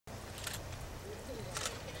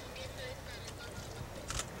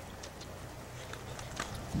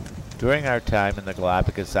During our time in the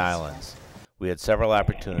Galapagos Islands, we had several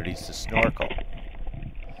opportunities to snorkel.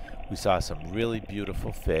 We saw some really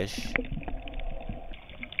beautiful fish,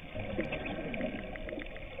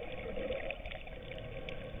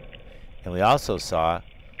 and we also saw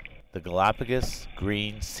the Galapagos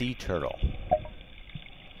green sea turtle.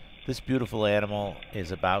 This beautiful animal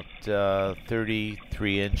is about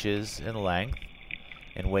 33 inches in length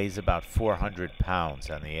and weighs about 400 pounds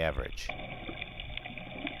on the average.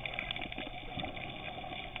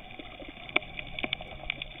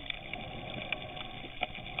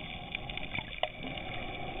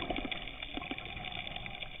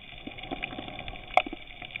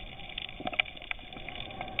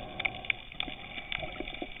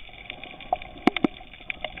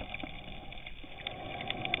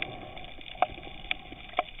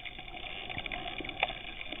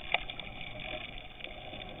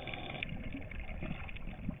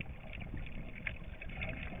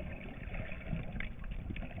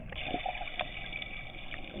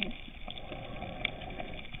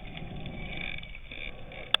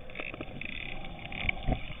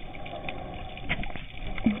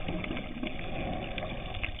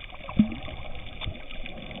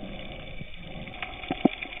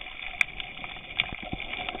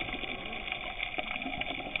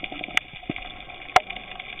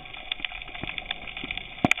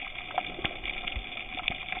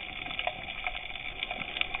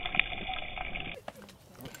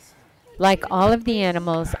 Like all of the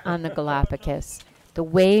animals on the Galapagos, the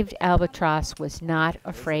waved albatross was not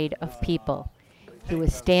afraid of people. He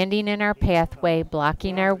was standing in our pathway,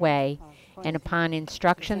 blocking our way, and upon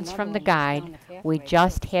instructions from the guide, we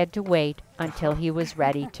just had to wait until he was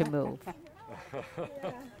ready to move.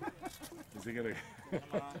 Is he gonna?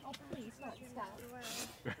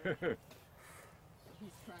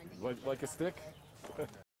 like a stick?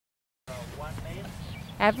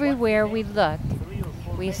 Everywhere we looked,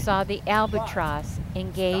 we saw the albatross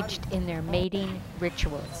engaged in their mating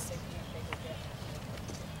rituals.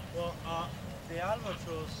 Well, the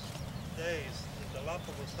albatross days, the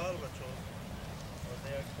Galapagos albatross,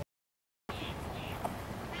 they are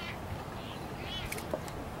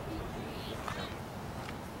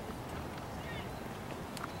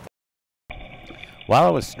While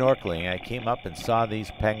I was snorkeling, I came up and saw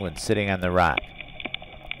these penguins sitting on the rock.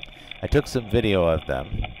 I took some video of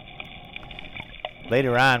them.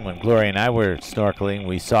 Later on, when Gloria and I were snorkeling,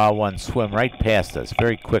 we saw one swim right past us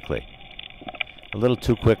very quickly. A little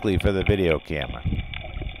too quickly for the video camera.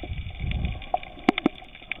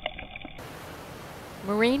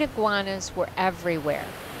 Marine iguanas were everywhere.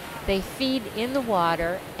 They feed in the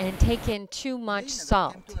water and take in too much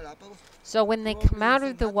salt. So when they come out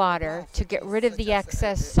of the water to get rid of the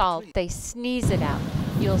excess salt, they sneeze it out.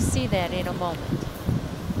 You'll see that in a moment.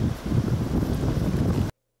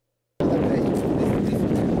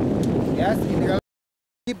 Yes,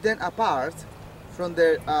 keep them apart from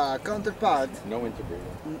their counterpart. No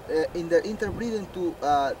interbreeding. In their interbreeding to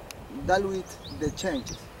dilute the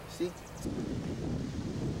changes. See?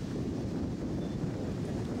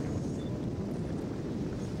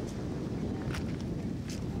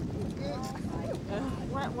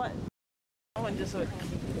 What? Oh, and just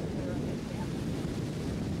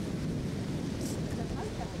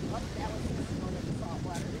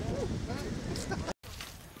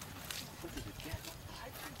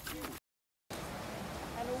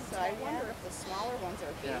So I wonder if the smaller ones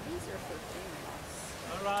are babies or for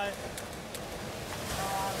females. all right.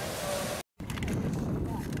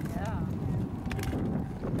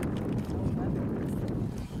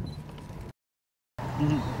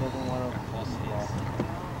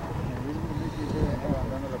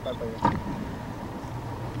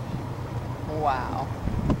 Wow.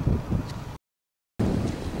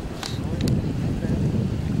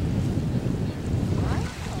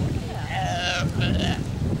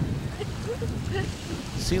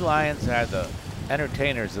 Sea lions are the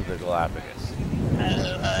entertainers of the Galapagos.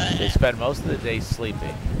 They spend most of the day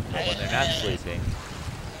sleeping, but when they're not sleeping,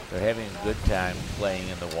 they're having a good time playing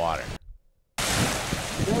in the water.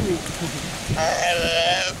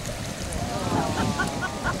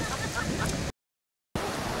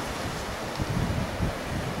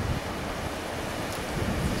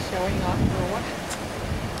 Showing off for what?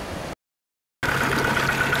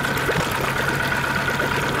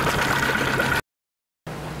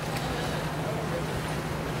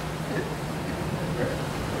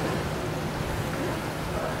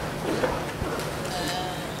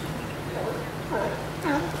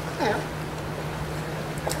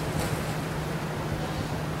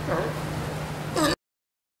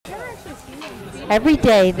 Every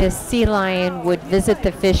day, this sea lion would visit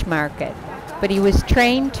the fish market. but he was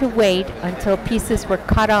trained to wait until pieces were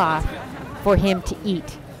cut off for him to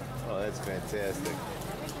eat. Oh, that's fantastic.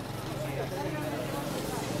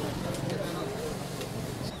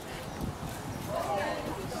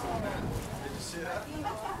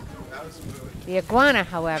 The iguana,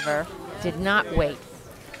 however, did not wait.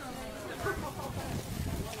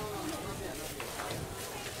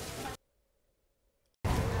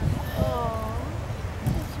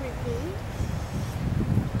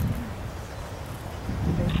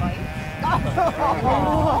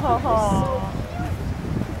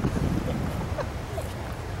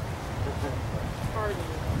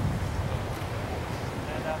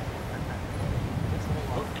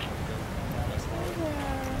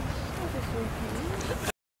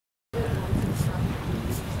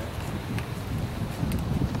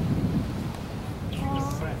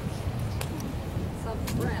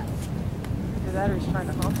 The battery's trying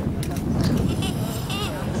to hump it.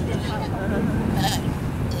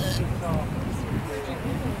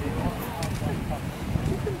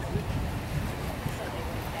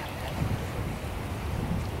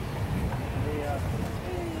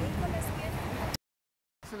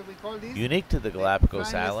 Unique to the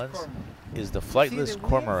Galapagos Islands is the flightless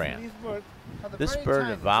cormorant. This bird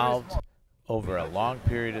evolved over a long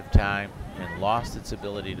period of time and lost its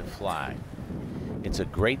ability to fly. It's a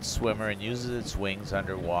great swimmer and uses its wings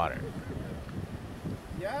underwater.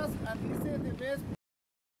 Yes, and he said the best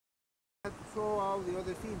to throw out the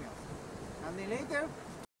other females. And then later,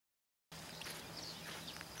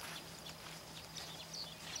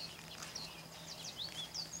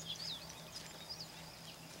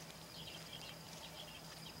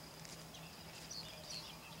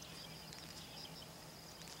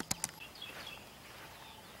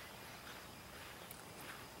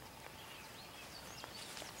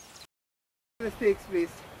 sticks, please.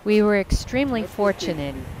 We were extremely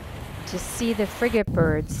fortunate to see the frigate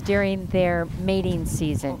birds during their mating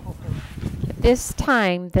season. At this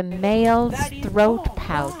time, the male's throat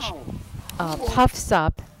pouch puffs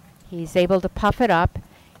up. He's able to puff it up,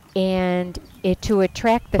 and to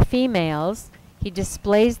attract the females, he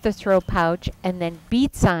displays the throat pouch and then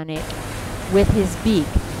beats on it with his beak.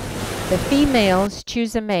 The females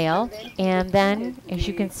choose a male, and then, as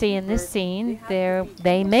you can see in this scene,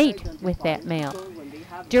 they mate with that male.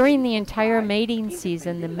 During the entire mating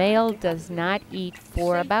season, the male does not eat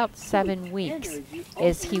for about 7 weeks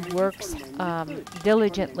as he works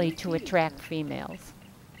diligently to attract females.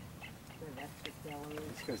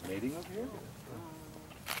 This guy's mating up here?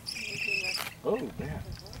 Oh, man.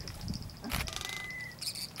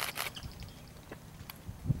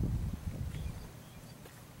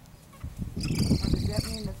 Does that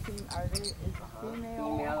mean is the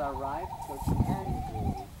female arrived?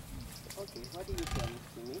 Okay, what do you promise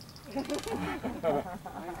to me? I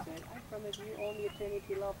said, I promise you only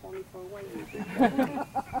eternity love only for 1 year.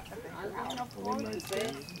 And of course, the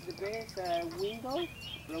best window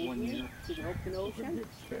from here to the open ocean.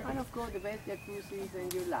 And of course, the best jacuzzi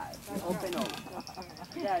in your life, open ocean.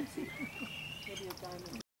 That's it.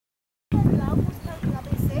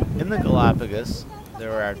 In the Galapagos,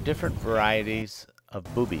 there are different varieties of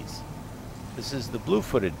boobies. This is the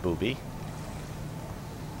blue-footed booby.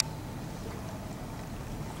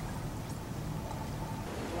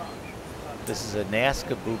 This is a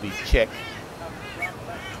Nazca booby chick.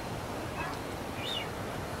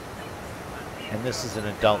 And this is an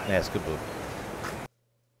adult Nazca booby.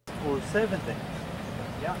 For 7 days.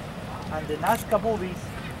 Yeah. And the Nazca boobies,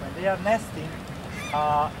 when they are nesting,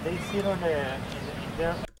 they sit on in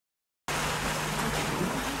their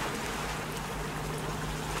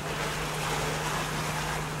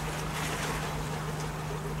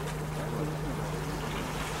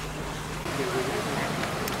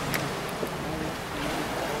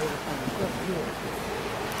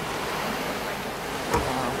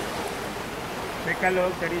Take a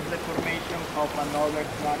look, there is the formation of another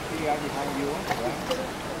track here behind you.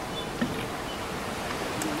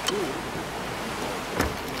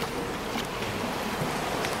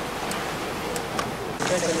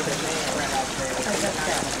 A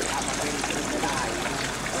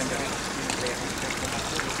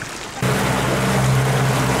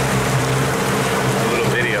little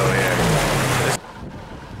video here.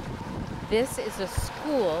 This is a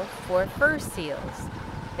school for fur seals.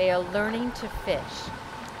 They are learning to fish.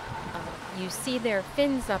 You see their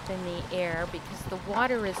fins up in the air because the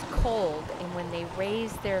water is cold, and when they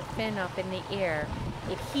raise their fin up in the air,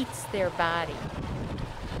 it heats their body.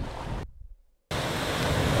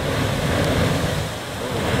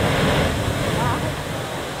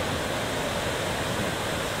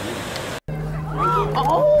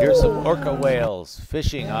 Oh! Here's some orca whales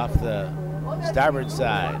fishing off the starboard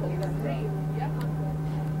side.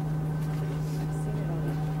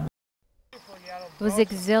 It was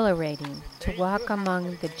exhilarating to walk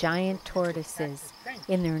among the giant tortoises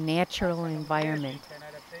in their natural environment.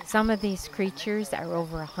 Some of these creatures are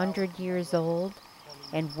over 100 years old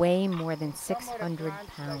and weigh more than 600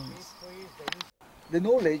 pounds. The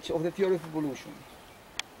knowledge of the theory of evolution.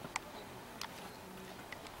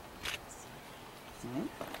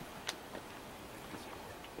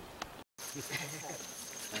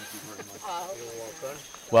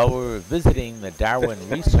 While we were visiting the Darwin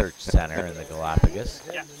Research Center in the Galapagos,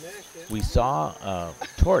 we saw a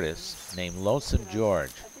tortoise named Lonesome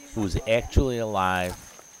George, who was actually alive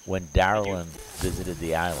when Darwin visited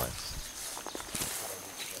the islands.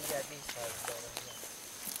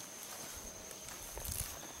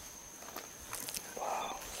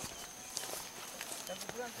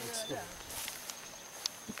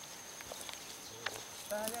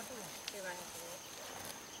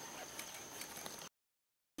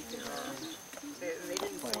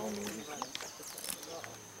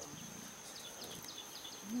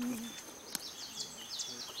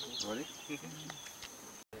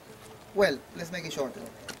 Well, let's make it shorter.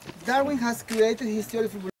 Darwin has created his theory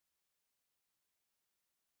of evolution